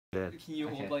Can you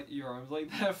hold like your arms like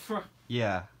that for?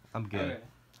 Yeah, I'm good. Okay.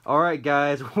 Alright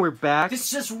guys, we're back.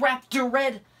 This is Raptor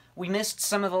Red. We missed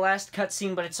some of the last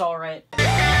cutscene, but it's alright. I'm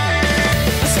not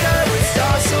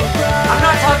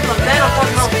talking about that, I'm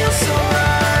talking about...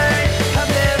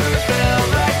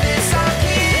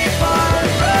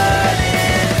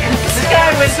 The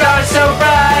sky was not so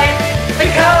bright, the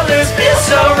colors feel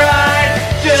so right.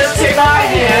 Just take my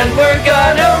hand, we're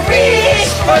gonna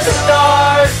reach for the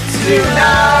stars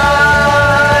tonight.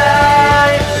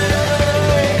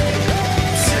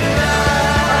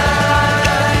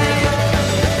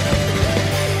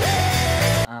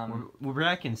 We're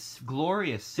back in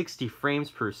glorious 60 frames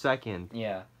per second.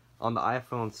 Yeah. On the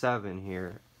iPhone 7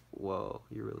 here. Whoa,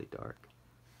 you're really dark.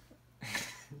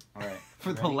 Alright.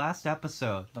 For the last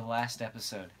episode. The last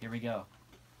episode. Here we go.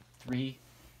 3,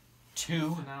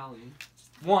 2, Finale.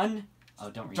 1. Oh,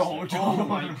 don't restart. Don't. Oh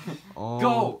my. Oh,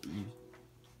 Go!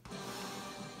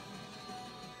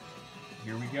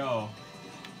 Here we go.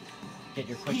 Get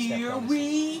your quick step. Here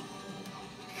we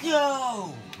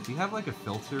go! Do you have like a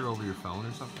filter over your phone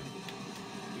or something?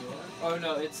 Oh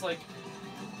no, it's like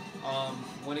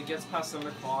when it gets past 7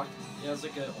 o'clock, it has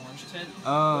like an orange tint. Oh,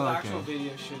 but the okay. actual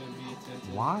video shouldn't be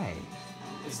tinted. Why?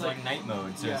 It's like night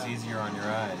mode, so it's easier on your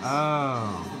eyes.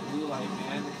 Oh. The blue light,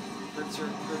 man, hurts your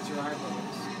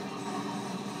eyebrows.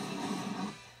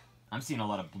 I'm seeing a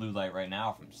lot of blue light right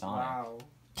now from Sonic. Wow,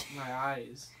 my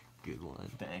eyes. Good one.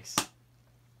 Thanks.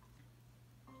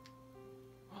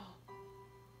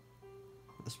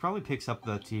 This probably picks up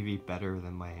the TV better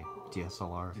than my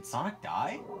DSLR. Did Sonic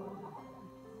die?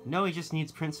 No, he just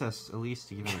needs Princess Elise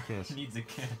to give him a kiss. He needs a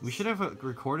kiss. We should have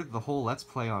recorded the whole Let's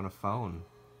Play on a phone.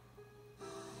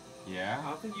 Yeah? I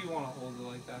don't think you want to hold it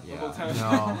like that the Yeah, whole time.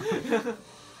 no.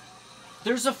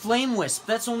 There's a Flame Wisp.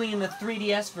 That's only in the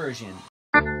 3DS version.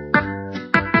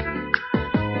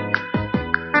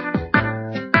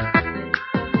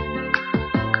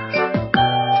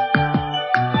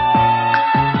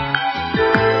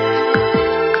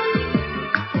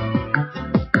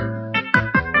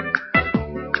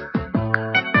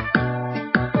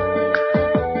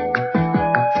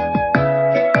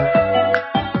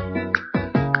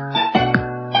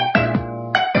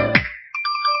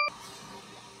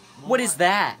 What is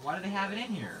that? Why do they have it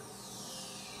in here?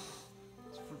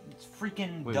 It's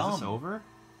freaking Wait, dumb. is this over?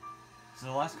 This is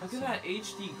the last Look cutscene. at that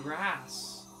HD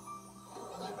grass.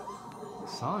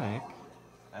 Sonic?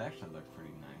 That actually looked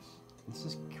pretty nice. This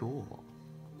is cool.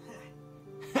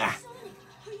 Sonic,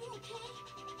 are you okay?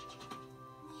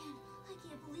 Man, I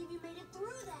can't believe you made it through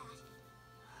that.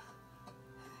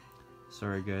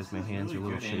 Sorry guys, my hands are a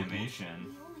little good shaky. animation.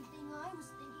 The only thing I was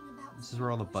thinking about This is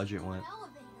where all the budget went. Well,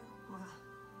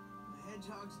 the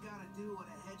hedgehog's gotta do what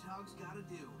a hedgehog's gotta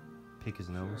do. Pick his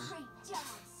nose. great job,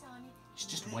 Sonic. He's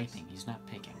just wiping. He's not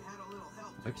picking. Had a little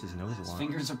help. Wipes his nose a His lot.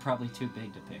 fingers are probably too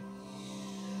big to pick.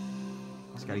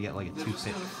 He's gotta get like a They're just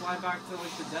toothpick. gonna fly back to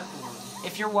like the death one.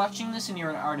 If you're watching this and you're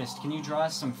an artist, can you draw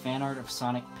us some fan art of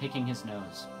Sonic picking his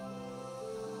nose?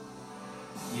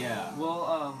 Yeah.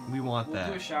 We'll We want we'll that.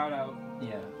 do a shout out.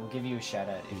 Yeah, we'll give you a shout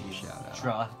out if you Shout out.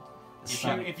 draw.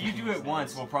 If you do it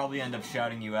once, we'll probably end up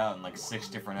shouting you out in like 6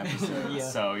 different episodes. Yeah.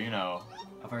 So, you know.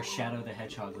 Of our Shadow the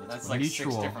Hedgehog. That's play. like 6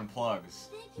 Mutual. different plugs.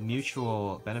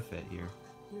 Mutual benefit here.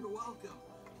 You're welcome.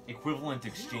 Equivalent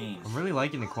exchange. I'm really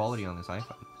liking the quality on this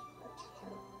iPhone.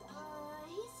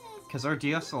 He says, Because our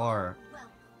DSLR, well,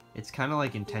 it's kind of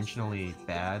like intentionally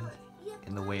bad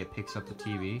in the way it picks up the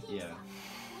TV. Yeah. I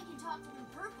can talk to him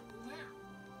perfectly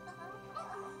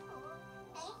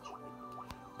now.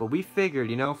 But we figured,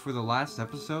 you know, for the last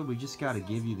episode, we just gotta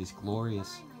give you this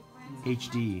glorious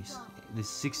HD, this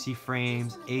 60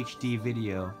 frames HD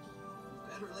video.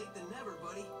 Better late than never,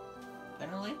 buddy.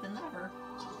 Better late than never.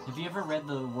 Have you ever read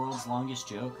The World's Longest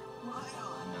Joke? No.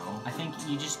 I think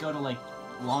you just go to like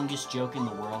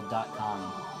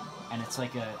longestjokeintheworld.com and it's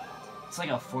like a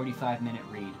 45-minute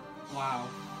read. Wow.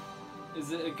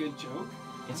 Is it a good joke?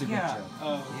 It's a Yeah. good joke.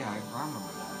 Oh. Yeah, I remember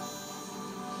that.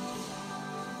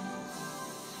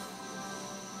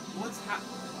 What's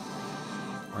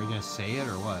happening? Are you gonna say it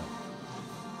or what?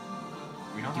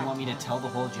 We don't Do you want me to tell the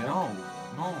whole joke? No.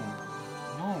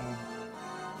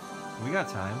 We got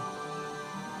time.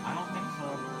 I don't think so.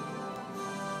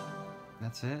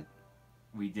 That's it.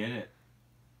 We did it.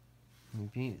 We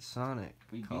beat Sonic.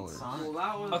 We beat Colors. Sonic. Well,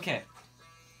 that was. Okay.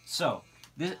 So,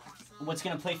 what's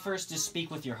gonna play first is Speak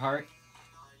with Your Heart.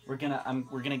 We're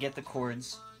gonna get the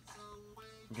chords.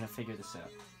 We're gonna figure this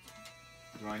out.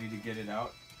 Do I need to get it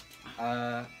out?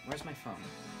 Where's my phone?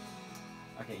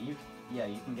 Okay, you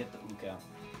can get the ook out.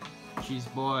 Cheese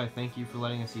boy, thank you for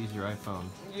letting us use your iPhone.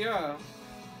 Yeah.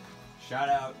 Shout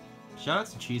out. Shout out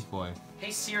to Cheese Boy.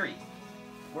 Hey Siri,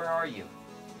 where are you?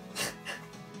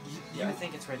 Yeah, I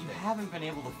think it's right You there. haven't been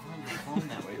able to find your phone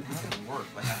that way. It hasn't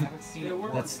worked. Like, I haven't seen it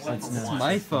work. That's It's not.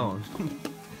 my phone.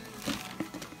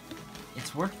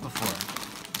 It's worked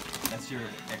before. That's your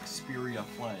Xperia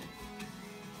Play.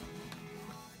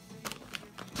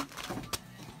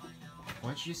 Why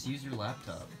don't you just use your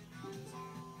laptop?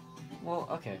 Well,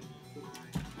 okay.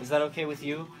 Is that okay with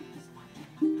you?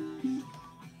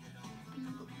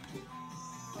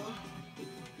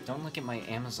 Don't look at my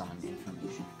Amazon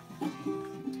information.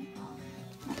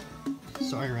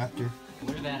 Sorry, Raptor.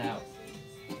 Clear that out.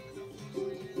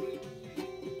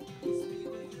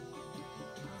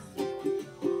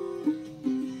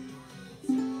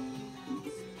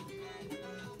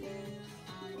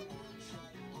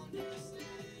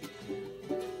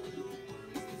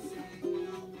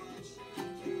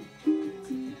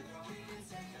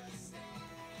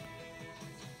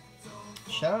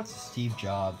 Shout out to Steve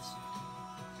Jobs.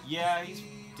 Yeah, he's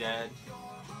dead.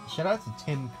 Shout out to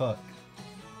Tim Cook.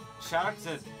 Shout out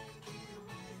to...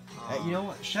 You know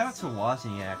what? Shout out to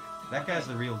Wozniak. That guy's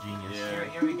a real genius. Yeah.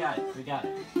 Here we got it. We got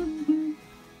it.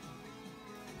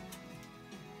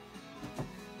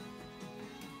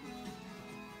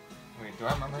 Wait, do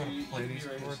I remember how to play these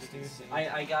chords, dude?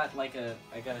 I got like a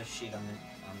sheet on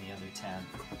the other tab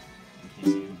in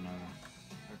case you didn't know.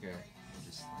 Okay.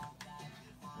 Just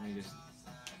Let me just...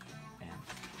 bam.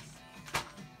 I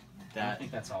That...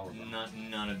 think that's all of them.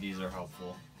 None of these are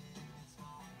helpful.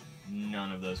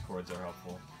 None of those chords are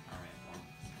helpful. All right. Well.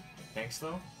 Thanks,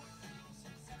 though.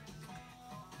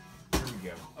 Here we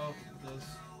go. Oh, those.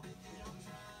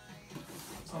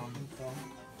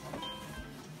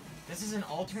 This is an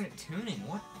alternate tuning.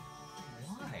 What?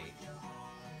 Why?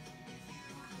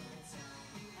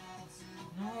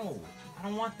 No, I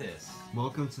don't want this.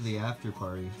 Welcome to the after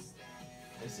party.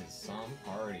 This is some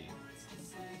party.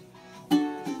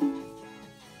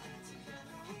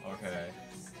 Okay.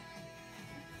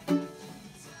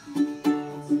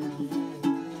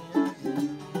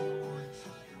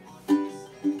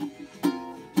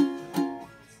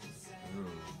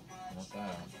 Ooh, not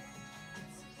that.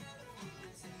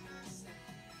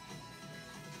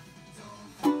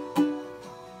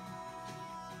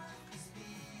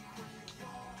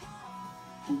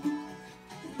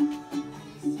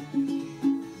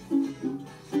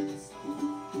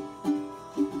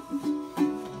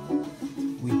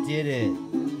 We did it.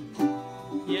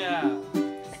 Yeah,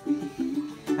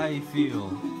 How you feel?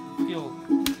 feel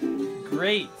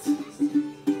great.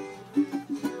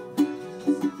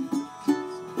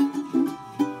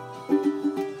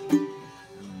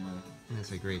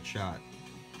 That's a great shot.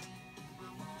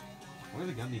 Where are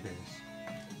the gummy bears?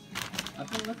 I've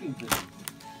been looking for them.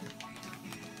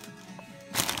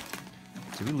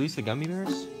 Did we lose the gummy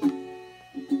bears? I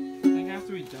think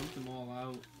after we dumped them all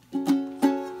out, I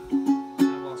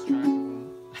lost track of them.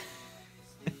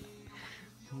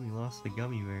 We lost the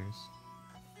gummy bears.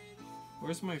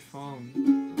 Where's my phone?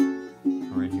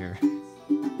 Right here.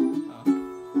 Oh.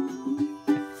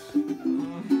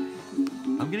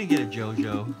 I'm gonna get a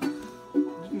JoJo.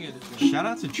 You can get it. Shout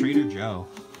out to Trader Joe.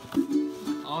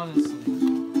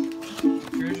 Honestly,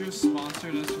 Trader Joe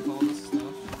sponsored us with all this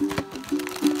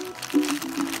stuff.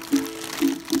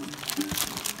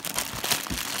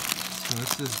 So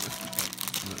this is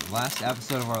the last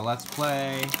episode of our Let's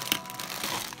Play.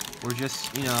 We're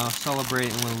just, you know,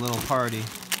 celebrating with a little party.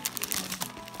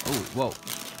 Oh, whoa.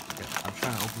 Okay, I'm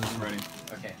trying to open this. I'm ready.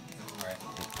 Okay. All right.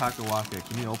 Pacawaca,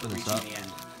 can you open this Reaching up? the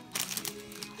end.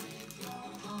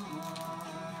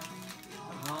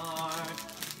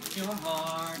 Your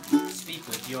heart, speak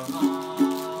with your heart.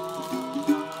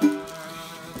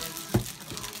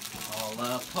 All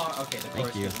apart. Okay, the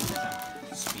chorus you. goes one more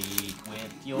time. Speak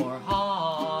with your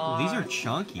heart. Oh, these are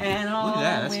chunky. Look And at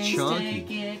that, that's always chunky.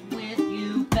 take it with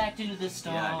you back to the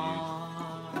start.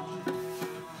 Yeah,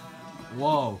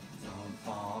 Whoa. Don't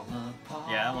fall apart.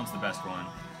 Yeah, that one's the best one.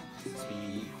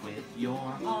 Speak with your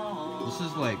heart. This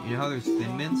is like, you know how there's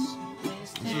Thin Mints?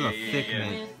 This is a thick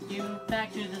mint. With you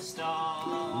back to the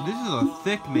start. This is a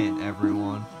thick mint,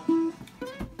 everyone.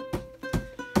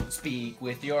 Speak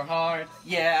with your heart.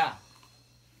 Yeah.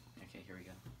 Okay, here we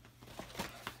go.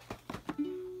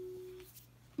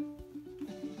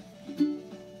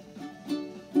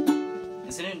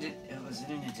 Is it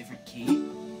in a different key?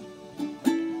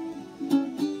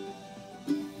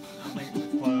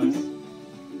 Close.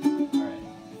 Alright.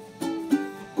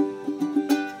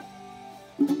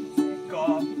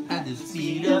 At the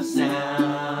Speed of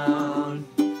sound.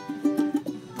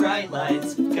 Bright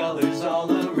lights, colors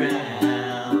all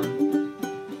around.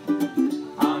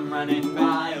 I'm running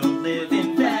wild,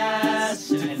 living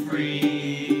fast and free.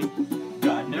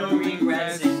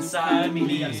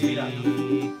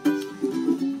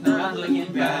 Not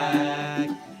looking back,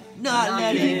 Not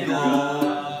letting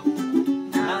go.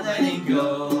 not letting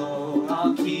go.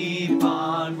 I'll keep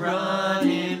on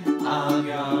running. I'm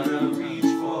gonna reach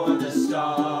for the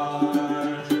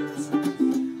stars.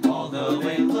 Although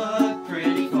they look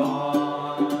pretty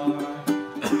far,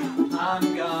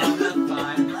 I'm gonna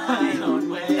find my own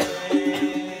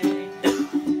way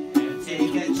and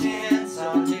take a chance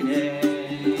on today.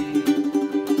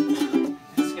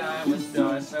 The sky with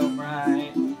stars so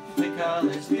bright, the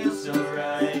colors feel so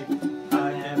right.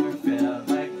 I never felt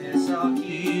like this. I'll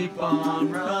keep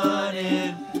on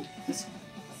running.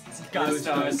 The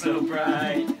stars so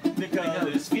bright, the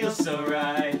colors feel so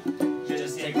right.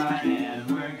 Just take my hand,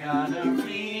 we're gonna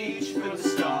reach for the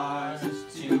stars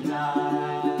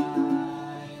tonight.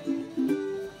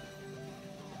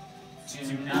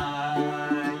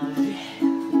 Tonight.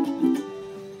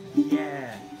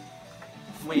 Yeah.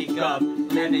 Wake up,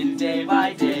 living day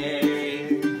by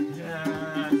day.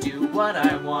 Do what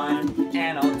I want,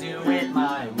 and I'll do it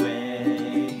my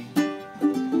way.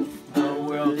 The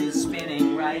world is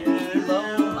spinning right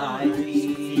below my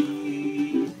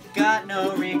feet. Got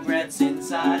no regrets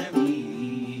inside of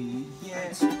me.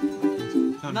 Yes.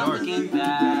 Not looking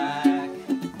back,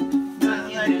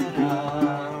 not letting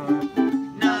up,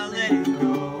 not letting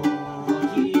go.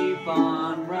 I'll keep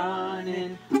on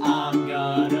running. I'm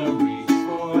gonna reach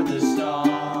for the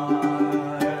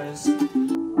stars.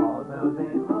 Although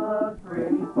they look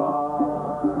pretty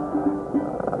far,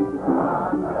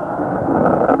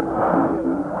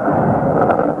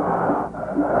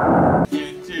 I'm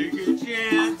gonna take a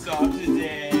chance on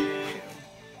today.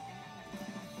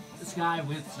 The sky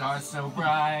with stars so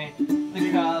bright, the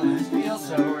colors feel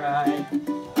so right.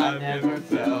 I've never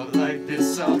felt like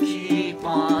this. I'll keep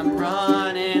on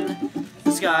running.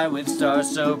 The sky with stars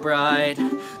so bright,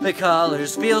 the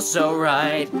colors feel so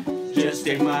right. Just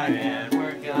take my hand,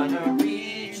 we're gonna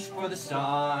reach for the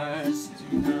stars.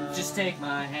 Just take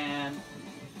my hand.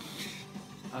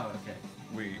 Oh, okay.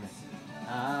 Wait.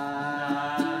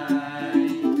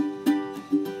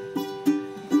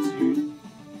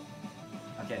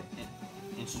 Okay,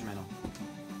 instrumental.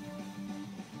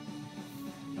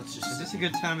 Let's Is just. this a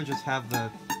good time to just have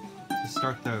to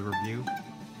start the review?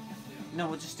 No,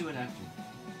 we'll just do it after.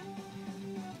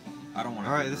 I don't want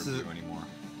Alright, to this is- anymore.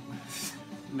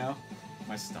 No.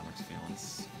 My stomach's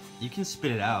feeling. You can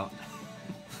spit it out.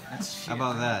 That's shit. How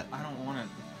about that? I don't want to.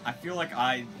 I feel like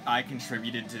I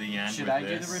contributed to the end. Should with I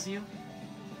this. do the review?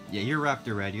 Yeah, you're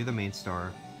Raptor Red. You're the main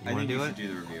star. You I want think to do you it? should do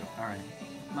the review. All right.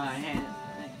 My hand,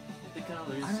 the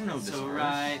colors I don't know this so verse.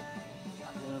 right.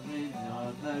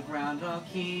 Of the ground, I'll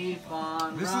keep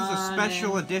on This is a running.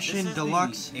 special edition This is the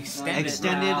deluxe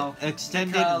extended now.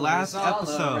 extended Colors last all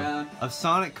episode around. of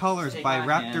Sonic Colors Take by my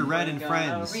Raptor hand, Red we're and gonna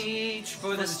friends. Reach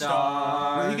for the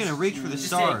stars. Where are you gonna reach for the Just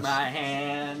stars? take my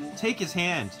hand. Take his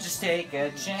hand. Just take a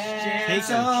chance.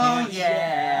 Take a oh chance.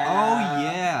 yeah. Oh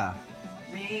yeah.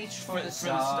 Reach for the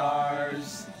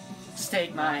stars. Just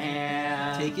take my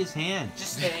hand. Take his hand.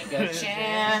 Just take a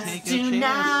chance Take a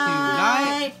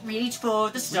tonight. chance Reach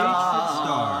for the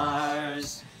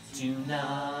stars.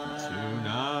 Tonight.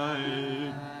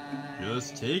 Tonight.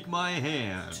 Just take my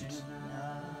hand.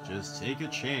 Just take a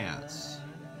chance.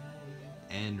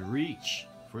 And reach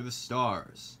for the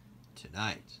stars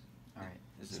tonight. All right.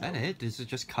 Is that it? Does it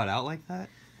just cut out like that?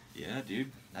 Yeah,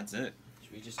 dude. That's it.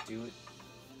 Should we just do it?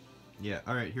 Yeah.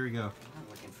 All right. Here we go. I'm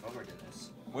looking forward to this.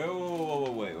 Wait.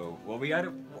 Well, we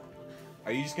gotta.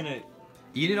 Are you just gonna?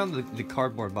 Eat it on the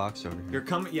cardboard box over You're here.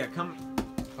 coming. Yeah, come.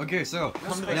 Okay. So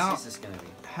How spicy now is this gonna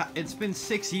be? it's been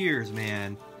 6 years,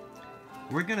 man.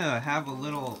 We're gonna have a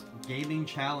little gaming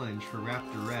challenge for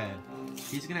Raptor Red.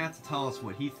 He's gonna have to tell us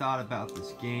what he thought about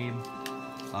this game.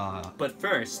 But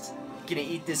first, gonna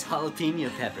eat this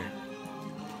jalapeno pepper.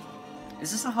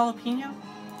 Is this a jalapeno?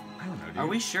 I don't know, dude. Are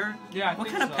we sure? Yeah, I What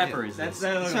think kind of so. pepper is That's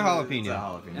this? It's a jalapeno. It's a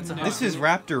jalapeno. It's a No. This is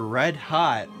Raptor Red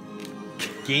Hot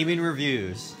Gaming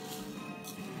Reviews.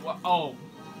 Oh,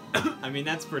 I mean,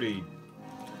 that's pretty.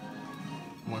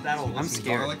 Want That'll- some I'm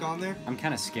scared. garlic on there? I'm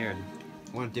kind of scared.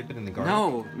 Want to dip it in the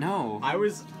garlic? No.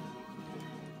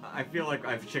 I feel like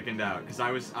I've chickened out because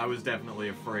I was definitely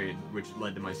afraid, which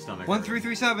led to my stomach. 1, 3,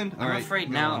 3, 7. All I'm right, afraid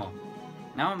go now. on.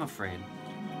 Now I'm afraid.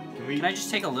 Can Can I just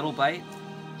take a little bite?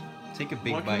 Take a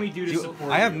big What bite. can we do to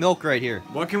support I have you? milk right here.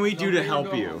 What can we do to There you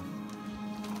help go. you?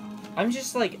 I'm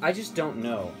just like, I just don't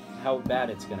know how bad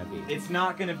it's gonna be. It's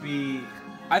not gonna be.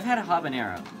 I've had a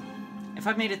habanero. If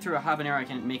I've made it through a habanero, I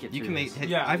can make it through You can make. this.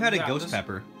 Yeah, I've had a yeah, ghost this-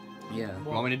 pepper. Yeah.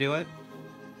 Want me to do it?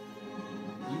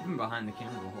 You've been behind the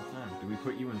camera the whole time. Did we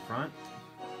put you in front?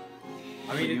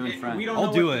 I Put you in mean, front. we don't I'll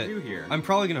know do what it. to do here. I'm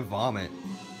probably gonna vomit.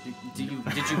 Did you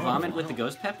vomit with the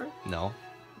ghost pepper? No.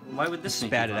 Why would this make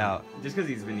Spat you it vomit? out. Just because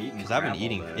he's been eating. Because I've been crap all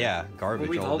eating, day. yeah, garbage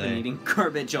Well, we've all all day. been eating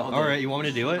garbage all day. All right, you want me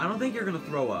to do it? I don't think you're gonna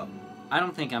throw up. I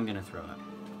don't think I'm gonna throw up.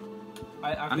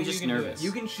 I'm just you can do nervous. it.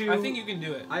 You can chew. I think you can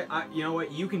do it. You know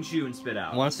what? You can chew and spit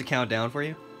out. Want us to count down for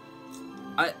you?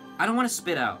 I don't want to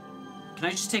spit out. Can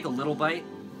I just take a little bite?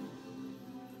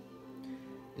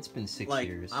 It's been 6 Like,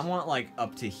 years. I want like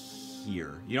up to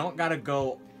here. You don't gotta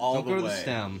go all Don't the go way. to the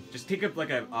stem. Just take up like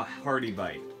a hearty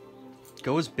bite.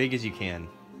 Go as big as you can.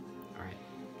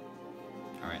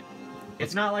 All right.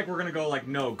 It's not like we're gonna go like,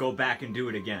 no, go back and do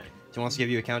it again. Do you want us to give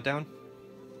you a countdown?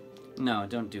 No,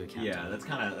 don't do a countdown. Yeah, that's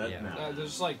kind of Yeah. no.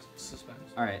 There's like suspense.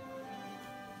 All right.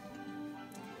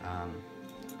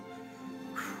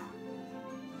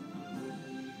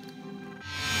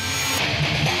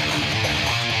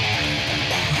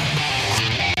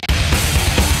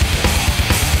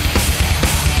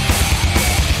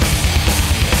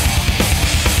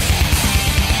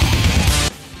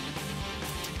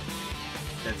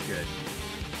 That's good.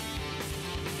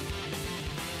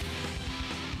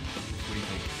 What do you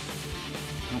think?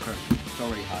 Okay. It's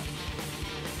already hot.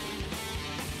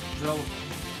 So,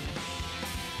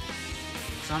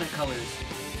 Sonic Colors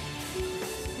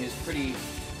is pretty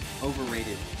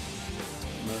overrated.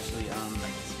 Mostly,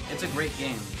 it's a great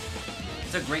game.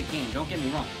 It's a great game, don't get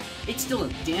me wrong. It's still a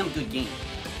damn good game.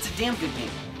 It's a damn good game.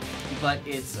 But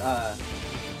it's, should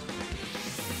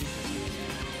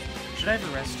I have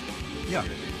a rest? Yeah.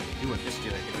 Do it. Just do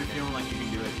it. If you're feeling like you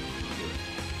can do it, do it.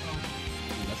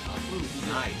 Ooh, that's hot.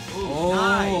 Nice. Oh,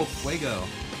 nice. Fuego.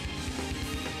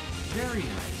 Very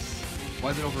nice. Why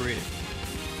is it overrated?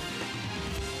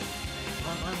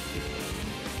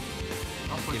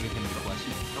 I'll push Giving it. him the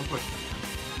question. Don't push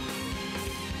it.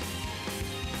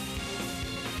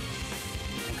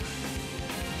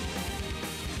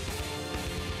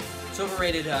 It's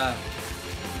overrated,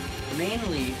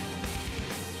 mainly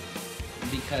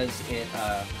because it,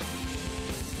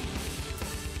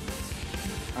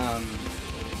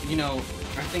 you know,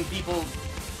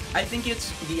 I think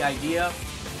it's the idea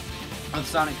of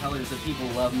Sonic Colors that people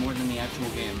love more than the actual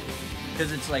game.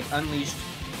 Because it's like unleashed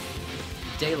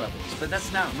day levels, but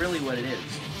that's not really what it is.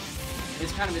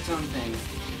 It's kind of its own thing.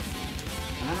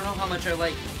 And I don't know how much I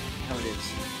like how it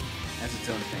is as its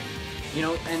own thing. You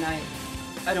know, and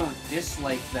I don't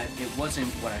dislike that it wasn't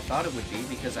what I thought it would be,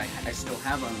 because I still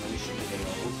have Unleashed the day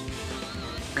levels.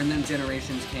 And then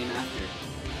Generations came after.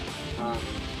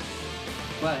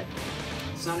 But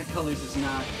Sonic Colors is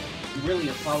not really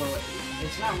a follow-up.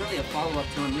 It's not really a follow-up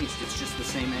to Unleashed. It's just the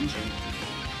same engine.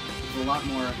 With a lot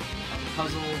more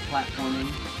puzzle,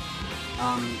 platforming,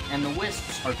 and the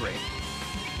wisps are great.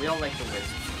 We all like the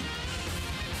wisps.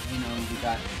 You know, you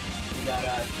got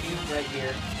Cube right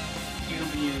here. Cube,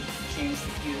 you change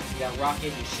the cubes. You got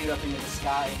Rocket, you shoot up into the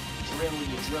sky. Drill,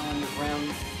 you drill underground.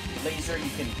 Laser, you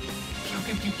can pew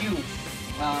pew pew pew.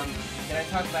 Did I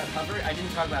talk about hover? I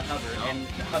didn't talk about hover, No. and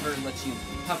hover lets you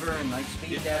hover and like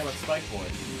speed dash. What Spike Boy?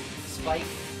 Spike.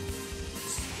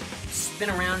 Spin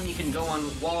around, you can go on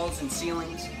walls and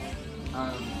ceilings.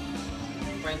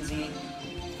 Frenzy,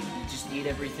 you just eat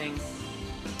everything.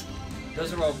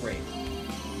 Those are all great.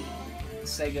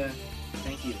 Sega,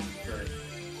 thank you for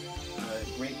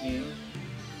a great game.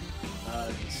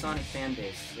 Sonic fan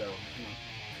base, so, you know,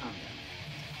 calm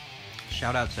down.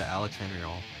 Shout out to Alex Henry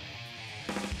all.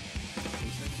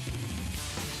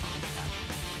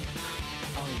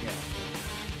 Oh, yeah.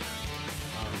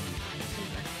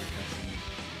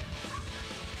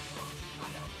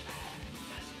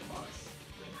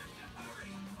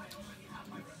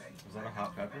 Is that a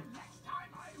hot pepper?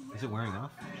 Is it wearing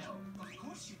off?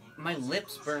 My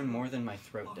lips burn more than my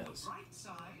throat does.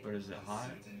 Or is it hot?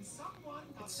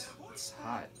 It's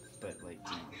hot, but like,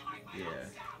 you know, Yeah.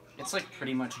 it's like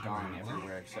pretty much gone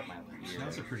everywhere except my lips.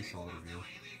 That's a pretty solid review.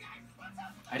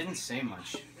 I didn't say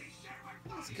much.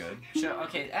 That's good.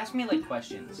 Okay, ask me like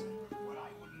questions.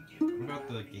 What about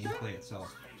the gameplay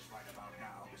itself?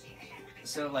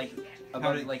 So like How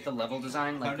about did- like the level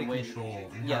design, How like the to way. control?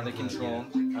 and Yeah, how the to- control.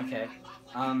 Okay.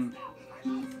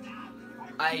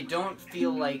 I don't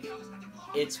feel like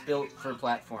it's built for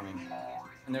platforming,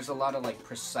 and there's a lot of like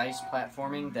precise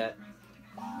platforming that,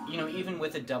 you know, even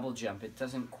with a double jump, it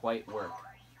doesn't quite work.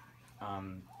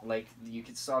 Like you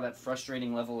saw that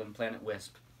frustrating level in Planet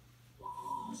Wisp,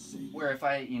 where if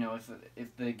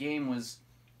the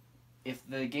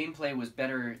gameplay was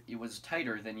better, it was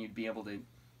tighter, then you'd be able to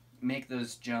make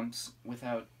those jumps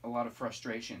without a lot of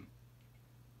frustration.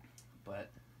 But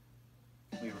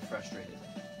we were frustrated.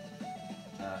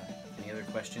 Any other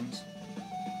questions?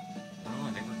 Oh,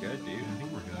 I think we're good, dude. I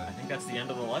think we're good. I think that's the end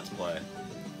of the Let's Play.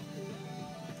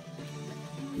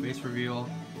 Face reveal.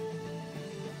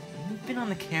 You've been on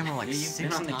the camera like Yeah, you've 6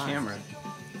 been on the times. camera.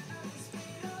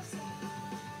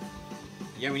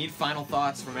 Yeah, we need final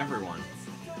thoughts from everyone.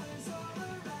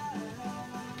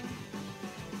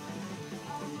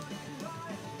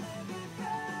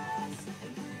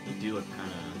 You do look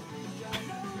kind of...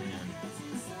 Man.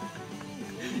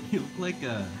 You look like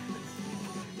a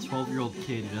 12-year-old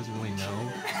kid who doesn't really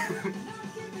know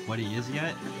what he is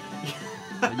yet,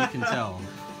 but you can tell.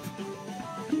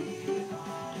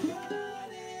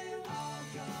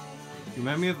 You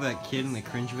remind me of that kid in the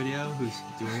Cringe video who's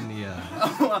doing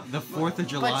the 4th of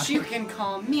July. But you can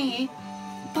call me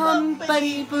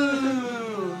Bumpity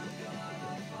Boo.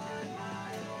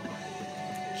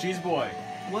 Cheese Boy.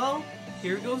 Well,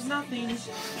 here goes nothing. Cheese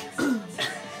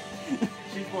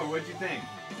Boy, what'd you think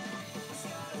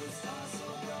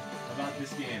about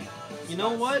this game? You know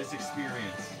what? This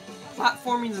experience.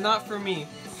 Platforming's not for me.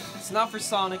 It's not for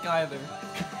Sonic either.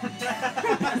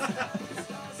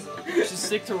 Just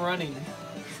stick to running.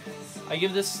 I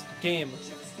give this game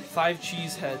 5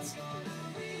 cheese heads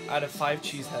out of 5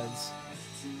 cheese heads.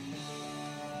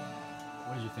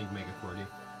 What did you think, Mega Cordy?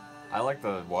 I like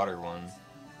the water one.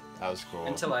 That was cool.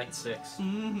 Until Act 6.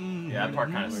 Yeah, that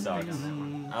part kind of sucks.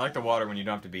 I like the water when you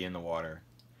don't have to be in the water.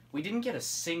 We didn't get a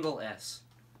single S.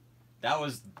 That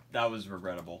was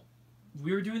regrettable.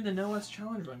 We were doing the No S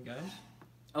challenge run, guys.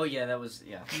 Oh yeah, that was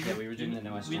yeah. We were doing the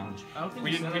No S challenge. I don't think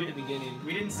We we didn't- said we at the beginning.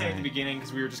 We didn't say at the beginning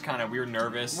because we were just we were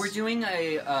nervous. We're doing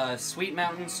a Sweet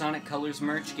Mountain Sonic Colors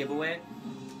merch giveaway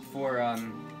for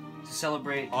to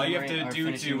celebrate. All you have commemorate to our do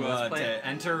finishing Let's Play. to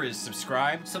enter is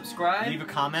subscribe, Subscribe, leave a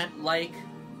comment. like,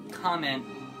 comment,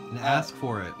 And ask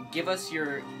for it. give us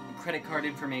your credit card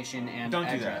information and Don't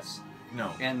do that. address,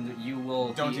 No, and you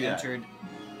will Don't be do that. entered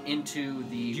into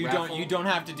the you raffle. don't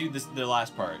have to do the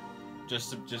last part. Just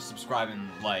subscribe and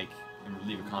like and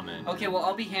leave a comment. Okay, well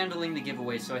I'll be handling the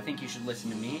giveaway, so I think you should listen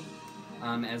to me,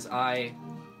 as I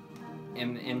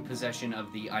am in possession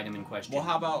of the item in question. Well,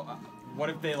 how about what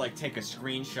if they like take a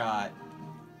screenshot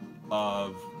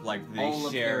of like they all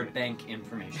of their shared? bank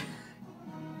information.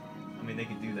 I mean, they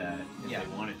could do that if Yeah. they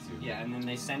wanted to. Yeah, and then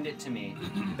they send it to me.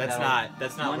 That's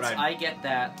That'll- not Once what I get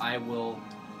that, I will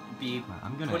be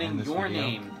I'm gonna putting end this your video.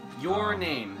 name. Your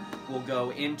name will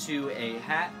go into a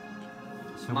hat.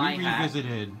 So My we hat.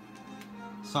 revisited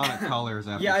Sonic Colors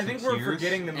after Yeah, I 6 think we're years.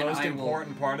 forgetting the and most I will-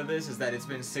 important part of this is that it's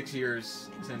been 6 years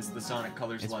since the Sonic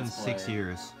Colors It's been Let's Play. 6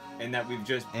 years. And that we've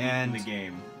just beaten And- the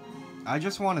game. I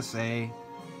just want to say,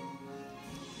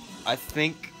 I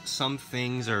think some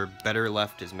things are better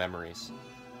left as memories.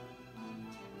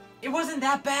 It wasn't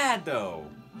that bad, though.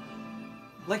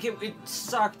 Like, it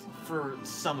sucked for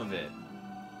some of it.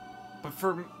 But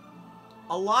for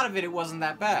a lot of it, it wasn't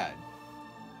that bad.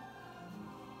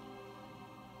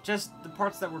 Just the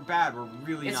parts that were bad were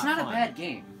really It's not not fun. a bad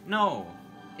game. No.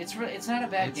 It's not a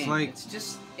bad It's game. like-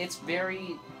 It's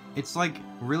very It's like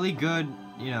really good,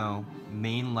 you know,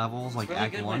 main levels like it's really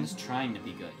Act good 1, when it's trying to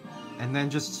be good. and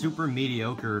then just super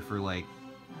mediocre for like.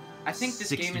 I think this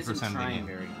game isn't 60% of the trying game.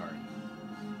 very hard.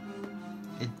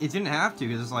 It didn't have to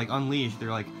because it's like Unleashed.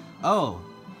 They're like, oh,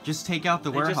 just take out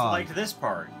the They just werehog. liked this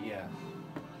part. Yeah.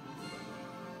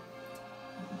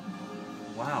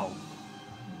 Wow.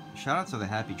 Shout out to the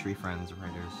Happy Tree Friends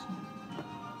writers.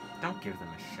 Don't give them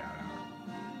a shout out.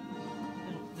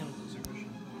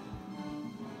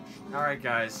 All right,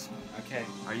 guys. Okay.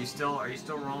 Are you still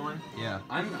rolling? Yeah.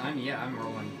 I'm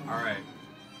rolling. All right.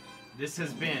 This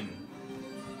has been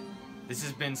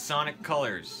Sonic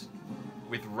Colors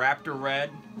with Raptor Red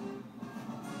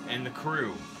and the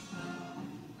crew.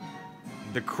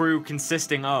 The crew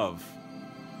consisting of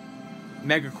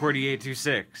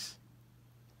Megacordy826,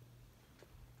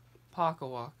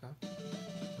 Pacawaca.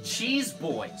 Cheese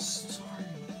Boys.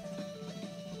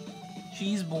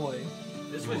 Cheese Boy.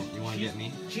 This You want to get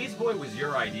me? Cheese Boy was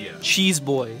your idea. Cheese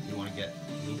Boy. You want to get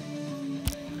me?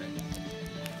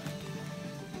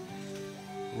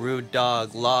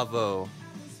 Rudedoglavo.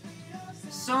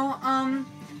 So,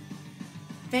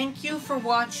 thank you for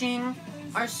watching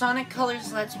our Sonic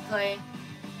Colors Let's Play.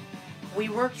 We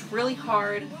worked really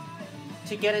hard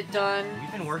to get it done.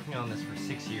 We've been working on this for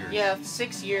 6 years. Yeah,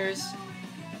 6 years.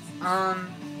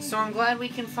 So I'm glad we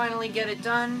can finally get it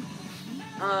done.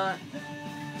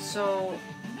 So,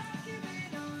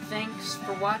 thanks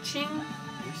for watching.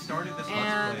 We started this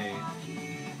And Let's Play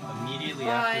immediately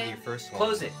bye. after the first one.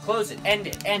 Close it, end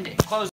it, close it.